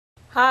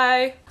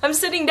Hi! I'm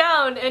sitting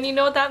down, and you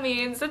know what that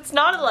means. It's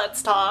not a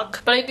Let's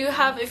Talk. But I do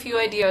have a few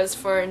ideas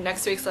for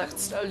next week's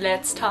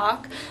Let's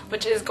Talk,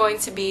 which is going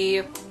to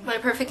be my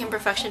perfect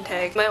imperfection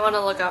tag. Might want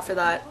to look out for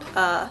that.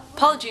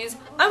 Apologies,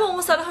 I'm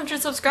almost at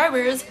 100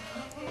 subscribers!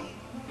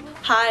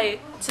 Hi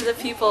to the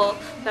people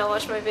that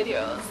watch my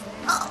videos.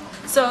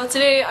 So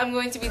today I'm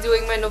going to be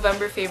doing my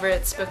November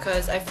favorites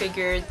because I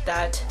figured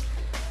that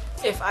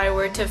if I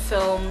were to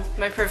film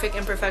my perfect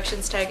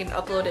imperfections tag and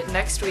upload it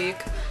next week,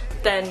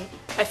 then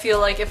I feel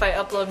like if I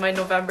upload my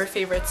November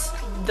favorites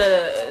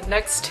the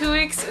next 2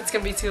 weeks, it's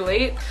gonna be too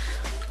late.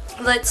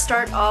 Let's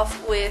start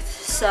off with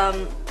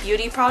some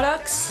beauty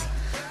products.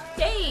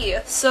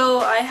 Yay! So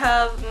I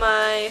have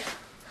my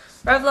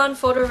Revlon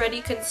Photo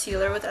Ready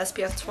Concealer with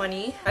SPF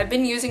 20. I've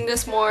been using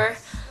this more.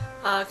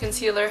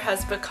 Concealer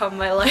has become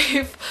my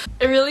life.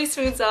 It really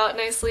smooths out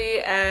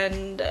nicely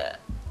and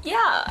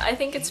yeah, I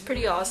think it's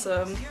pretty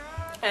awesome.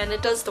 And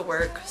it does the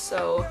work,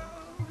 so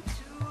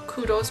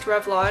kudos to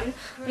Revlon.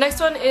 The next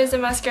one is a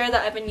mascara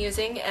that I've been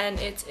using, and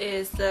it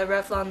is the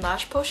Revlon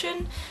Lash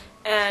Potion.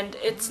 And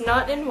it's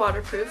not in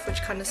waterproof,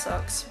 which kind of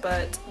sucks,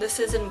 but this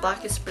is in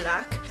Blackest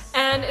Black.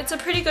 And it's a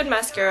pretty good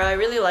mascara, I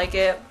really like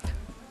it.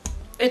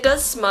 It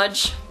does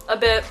smudge a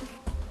bit.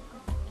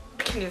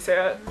 Can you see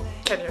it?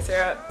 Can you see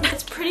it?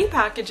 It's pretty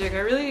packaging. I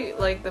really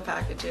like the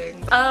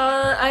packaging.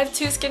 I have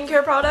two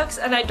skincare products,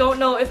 and I don't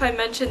know if I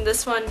mentioned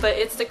this one, but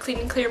it's the Clean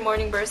and Clear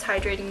Morning Burst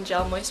Hydrating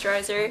Gel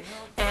Moisturizer,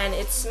 and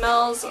it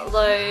smells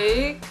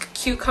like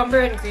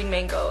cucumber and green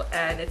mango,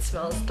 and it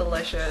smells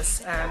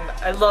delicious, and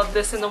I love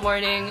this in the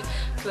morning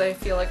because I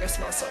feel like I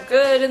smell so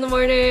good in the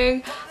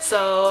morning,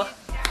 so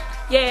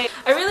yay!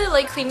 I really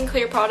like Clean and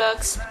Clear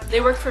products.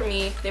 They work for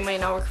me. They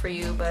might not work for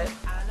you, but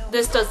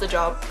this does the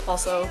job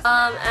also.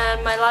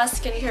 And my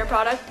last skincare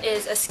product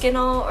is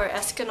Eskinol or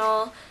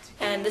Eskinol,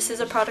 and this is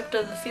a product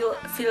of the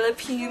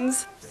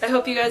Philippines. I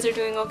hope you guys are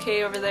doing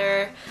okay over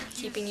there,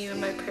 keeping you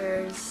in my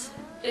prayers.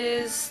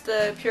 Is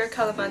the Pure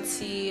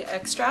Calamansi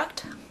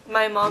extract.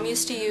 My mom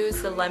used to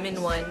use the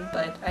lemon one,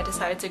 but I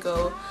decided to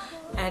go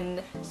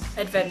and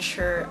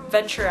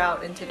venture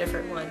out into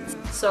different ones.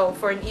 So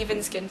for an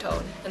even skin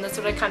tone, and that's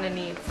what I kind of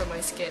need for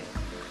my skin.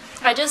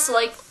 I just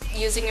like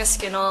using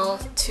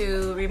Eskinol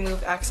to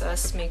remove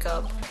excess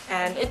makeup,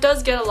 and it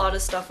does get a lot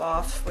of stuff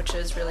off, which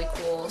is really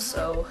cool.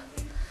 So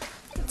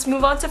let's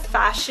move on to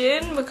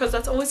fashion because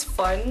that's always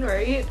fun,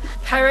 right?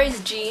 High-rise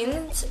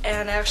jeans,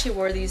 and I actually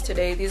wore these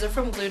today. These are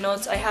from Blue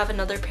Notes. I have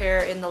another pair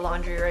in the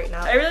laundry right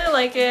now. I really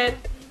like it.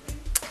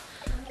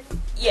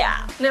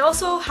 Yeah. And I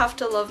also have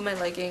to love my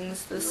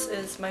leggings. This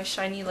is my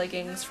shiny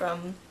leggings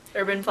from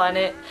Urban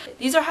Planet.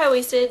 These are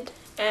high-waisted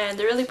and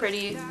they're really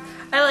pretty.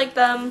 I like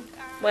them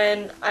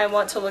when I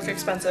want to look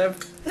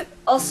expensive.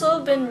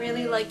 Also been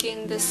really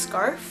liking this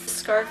scarf. This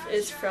scarf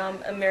is from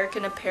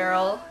American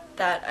Apparel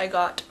that I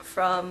got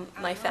from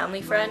my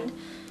family friend,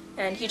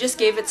 and he just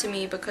gave it to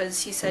me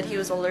because he said he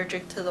was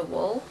allergic to the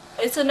wool.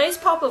 It's a nice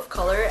pop of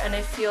color, and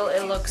I feel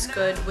it looks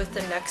good with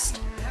the next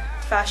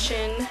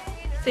fashion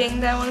thing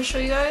that I want to show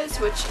you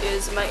guys, which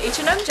is my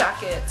H&M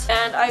jacket.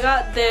 And I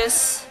got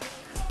this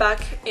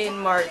back in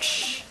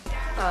March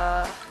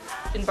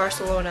in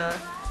Barcelona.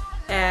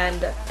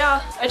 And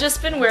yeah, I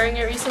just been wearing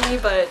it recently,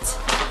 but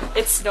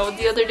it snowed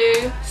the other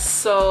day,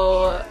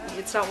 so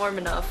it's not warm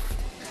enough.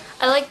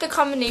 I like the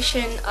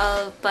combination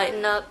of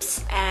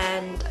button-ups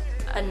and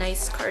a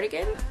nice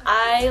cardigan.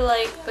 I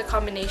like the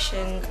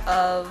combination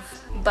of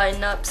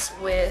button-ups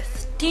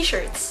with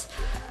t-shirts.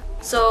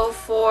 So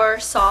for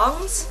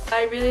songs,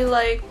 I really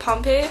like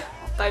Pompeii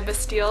by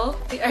Bastille.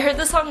 I heard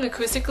the song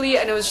acoustically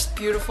and it was just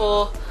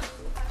beautiful.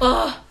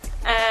 Ugh.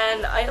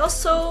 And I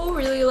also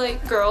really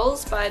like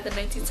Girls by the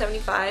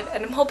 1975,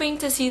 and I'm hoping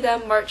to see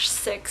them March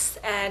 6th,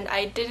 and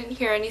I didn't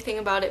hear anything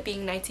about it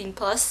being 19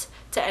 plus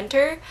to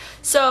enter,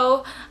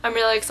 so I'm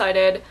really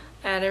excited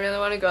and I really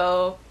want to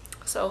go,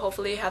 so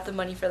hopefully I have the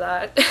money for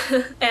that.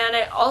 And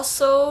I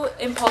also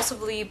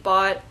impulsively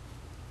bought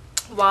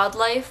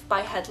Wildlife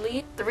by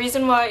Headley. The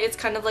reason why it's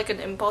kind of like an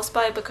impulse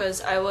buy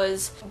because I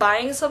was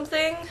buying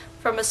something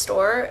from a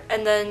store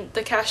and then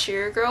the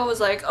cashier girl was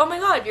like, oh my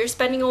god, you're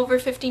spending over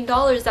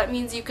 $15, that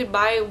means you could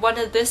buy one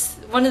of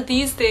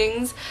these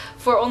things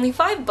for only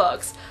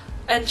 $5.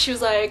 And she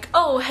was like,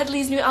 oh,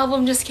 Headley's new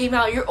album just came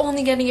out, you're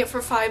only getting it for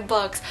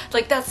 $5.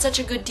 Like, that's such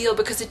a good deal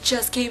because it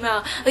just came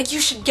out, like, you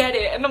should get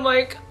it. And I'm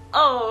like,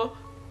 oh,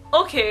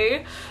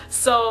 okay.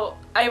 So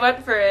I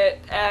went for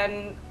it,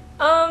 and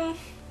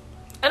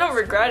I don't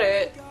regret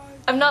it.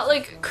 I'm not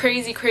like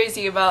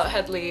crazy about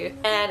Headley,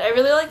 and I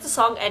really like the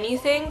song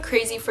Anything,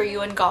 Crazy for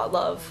You, and Got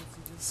Love.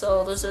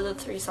 So those are the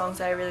three songs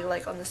that I really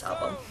like on this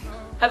album.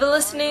 I've been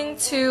listening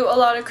to a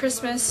lot of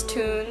Christmas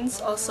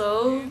tunes,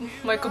 also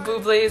Michael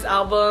Bublé's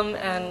album,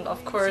 and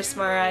of course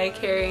Mariah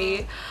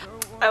Carey.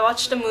 I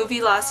watched a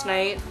movie last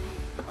night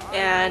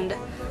and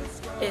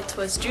it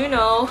was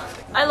Juno.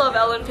 I love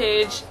Ellen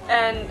Page,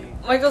 and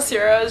Michael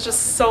Cera is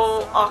just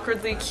so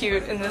awkwardly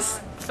cute in this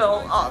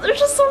film. Oh, they're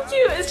just so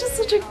cute. It's just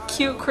such a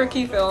cute,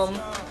 quirky film.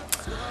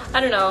 I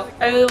don't know.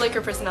 I really like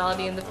her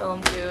personality in the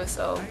film too,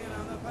 so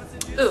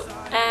it Ooh,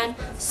 and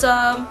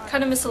some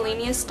kind of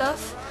miscellaneous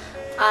stuff.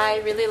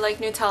 I really like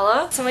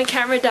Nutella. So my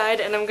camera died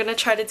and I'm gonna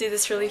try to do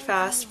this really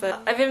fast,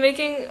 but I've been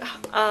making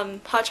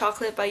hot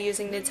chocolate by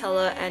using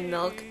Nutella and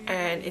milk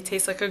and it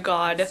tastes like a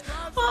god.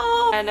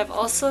 Oh! And I've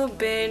also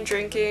been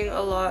drinking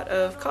a lot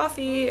of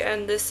coffee,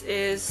 and this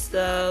is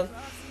the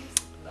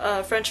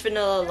French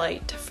Vanilla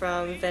Light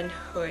from Van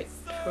Hoyt.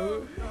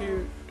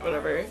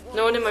 Whatever.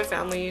 No one in my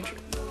family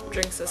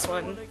drinks this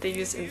one. They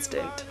use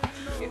instant.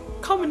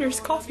 Commoner's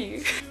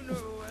coffee.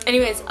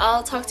 Anyways,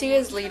 I'll talk to you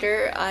guys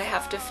later. I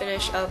have to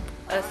finish up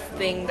a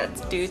thing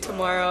that's due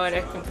tomorrow and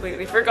I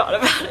completely forgot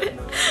about it.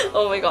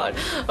 Oh my god.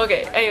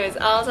 Okay, anyways,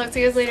 I'll talk to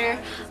you guys later.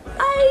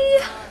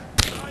 Bye!